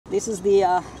This is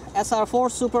the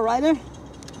SR4 Super Rider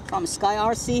from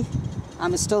SkyRC.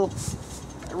 I'm still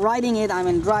riding it,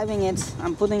 I'm driving it.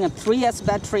 I'm putting a 3S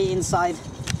battery inside,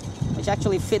 which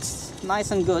actually fits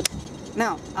nice and good.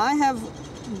 Now, I have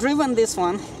driven this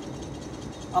one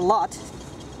a lot,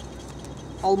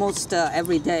 almost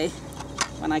every day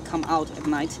when I come out at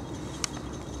night.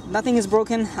 Nothing is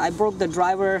broken. I broke the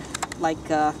driver, like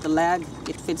the lag,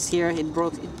 it fits here. It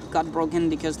got broken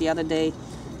because the other day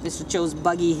Mr. Cho's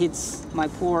buggy hits my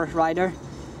poor rider.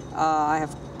 I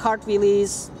have cart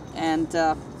wheelies and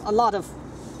a lot of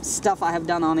stuff I have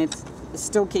done on it. It's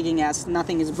still kicking ass,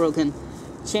 nothing is broken.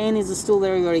 Chain is still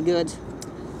very good.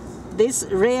 This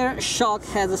rear shock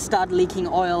has started leaking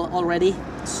oil already,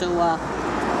 so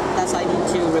that's I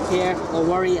need to repair or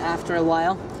worry after a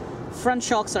while. Front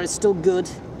shocks are still good.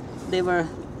 They were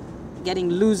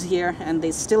getting loose here and they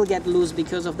still get loose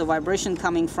because of the vibration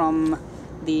coming from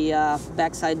the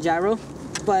backside gyro.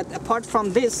 But apart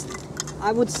from this,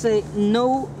 I would say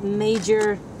no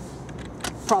major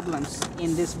problems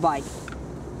in this bike.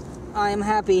 I am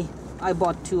happy I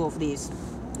bought two of these.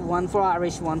 One for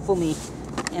Irish, one for me,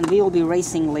 and we will be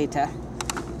racing later.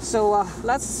 So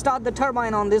let's start the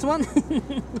turbine on this one.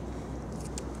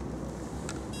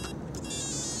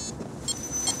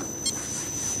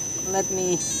 Let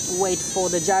me wait for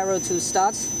the gyro to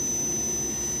start.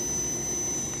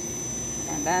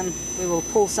 And then we will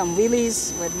pull some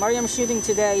wheelies with Mariam shooting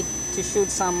today to shoot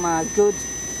some good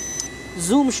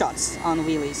zoom shots on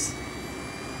wheelies.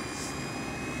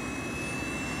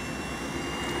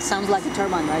 Sounds like a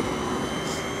turbine, right?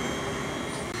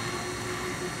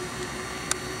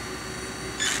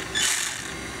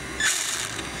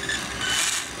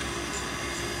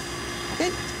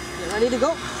 Okay, you're ready to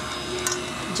go.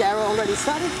 Gyro already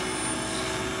started.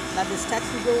 Let this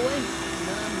taxi go away, and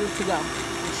then I'm good to go.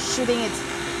 I'm shooting it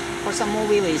for some more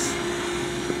wheelies.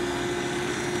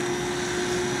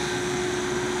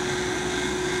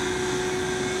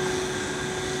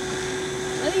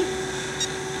 Ready?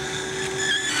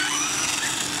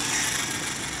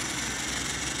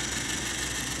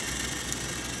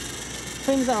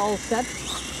 Trims are all set.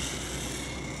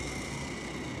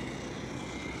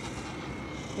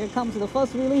 Here comes the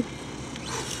first wheelie.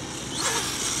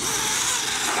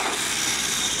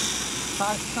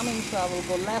 Car's coming, so I will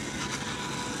go left.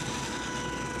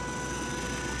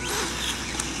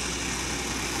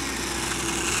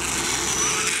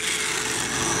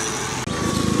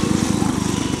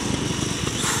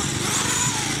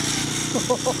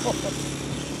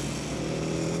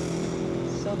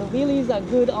 So the wheelies are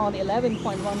good on 11.1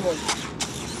 volts.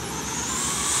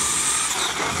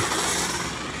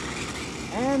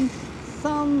 And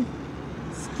some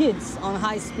skids on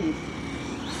high speed.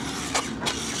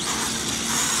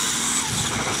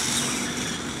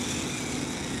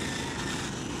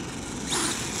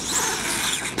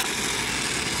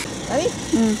 Ready?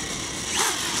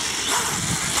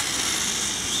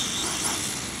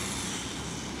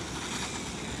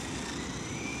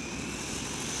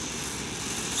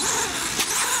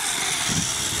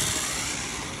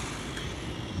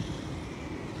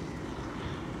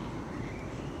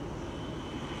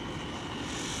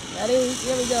 Ready?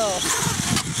 Here we go.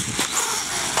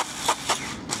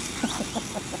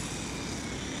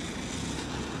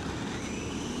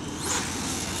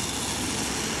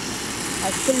 I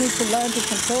still need to learn to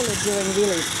control it during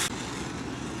wheelies.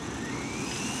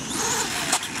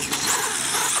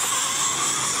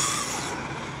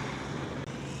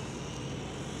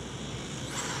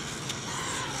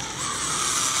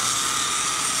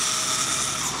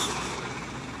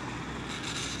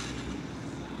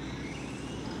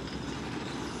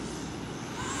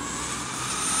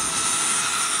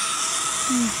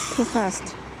 Too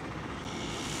fast.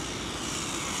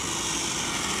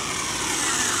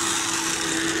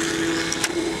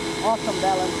 Awesome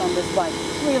balance on this bike.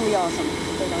 Really awesome.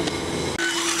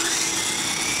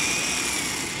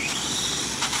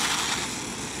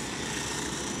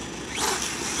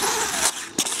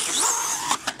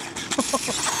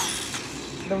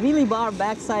 The wheelie bar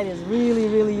backside is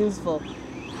really useful.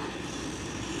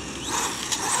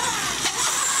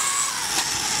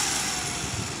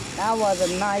 That was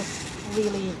a nice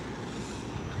wheelie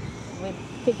with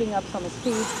picking up some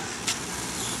speed.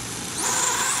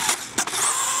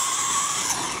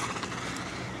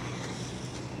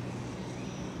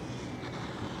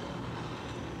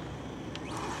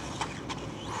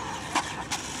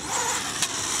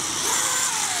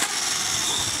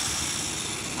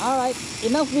 Alright,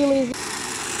 enough wheelies.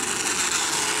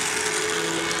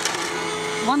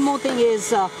 One more thing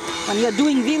is when you're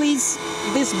doing wheelies,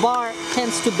 this bar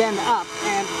tends to bend up,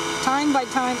 and time by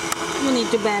time you need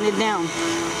to bend it down.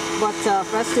 but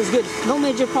rest is good. No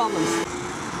major problems.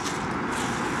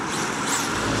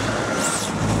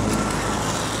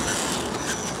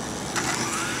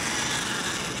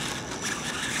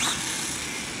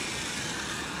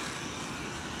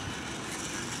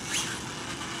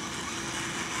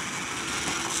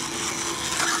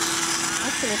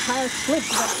 Actually, the tire slipped,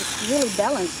 but it's really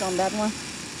balanced on that one.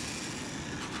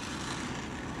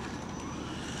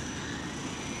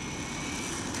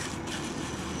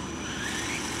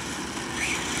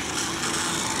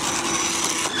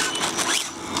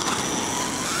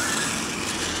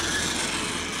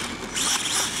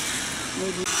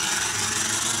 Maybe.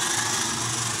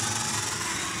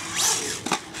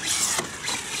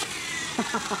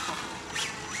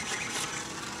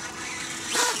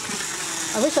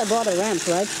 I wish I brought a ramp,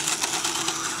 right?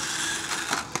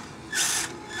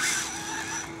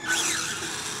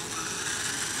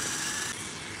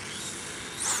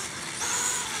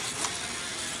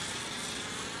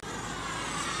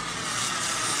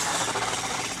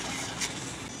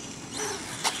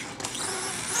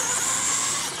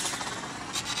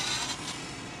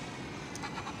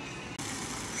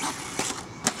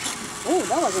 Oh,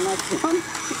 that was a nice jump.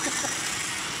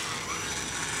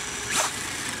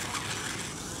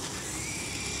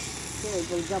 Here it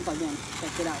will jump again.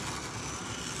 Check it out.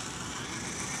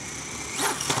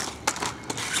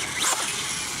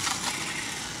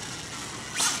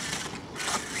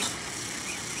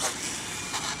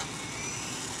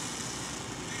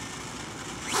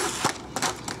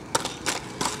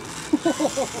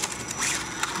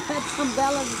 That's some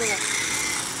balance there.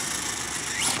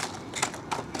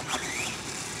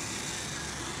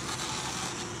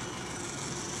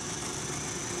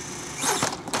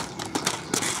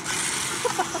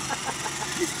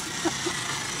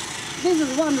 This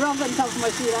is one rough and tough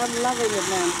machine. I'm loving it,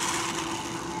 man.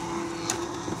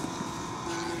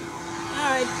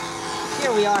 Alright,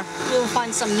 here we are. We'll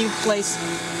find some new place.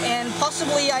 And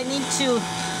possibly I need to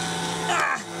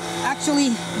actually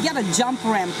get a jump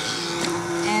ramp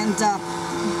and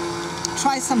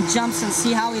try some jumps and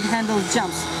see how it handles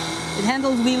jumps. It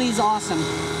handles wheelies awesome.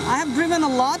 I have driven a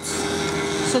lot,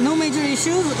 so no major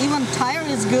issues. Even tire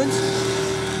is good.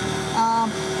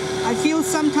 I feel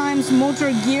sometimes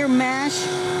motor gear mash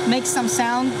makes some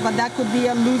sound, but that could be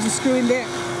a loose screw in there.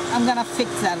 I'm gonna fix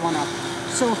that one up.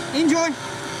 So enjoy,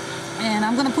 and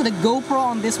I'm gonna put a GoPro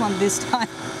on this one this time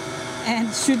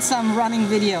and shoot some running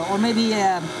video, or maybe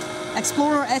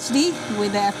Explorer HD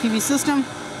with the FPV system,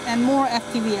 and more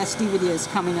FPV HD videos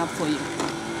coming up for you.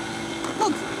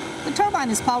 Look, the turbine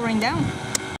is powering down.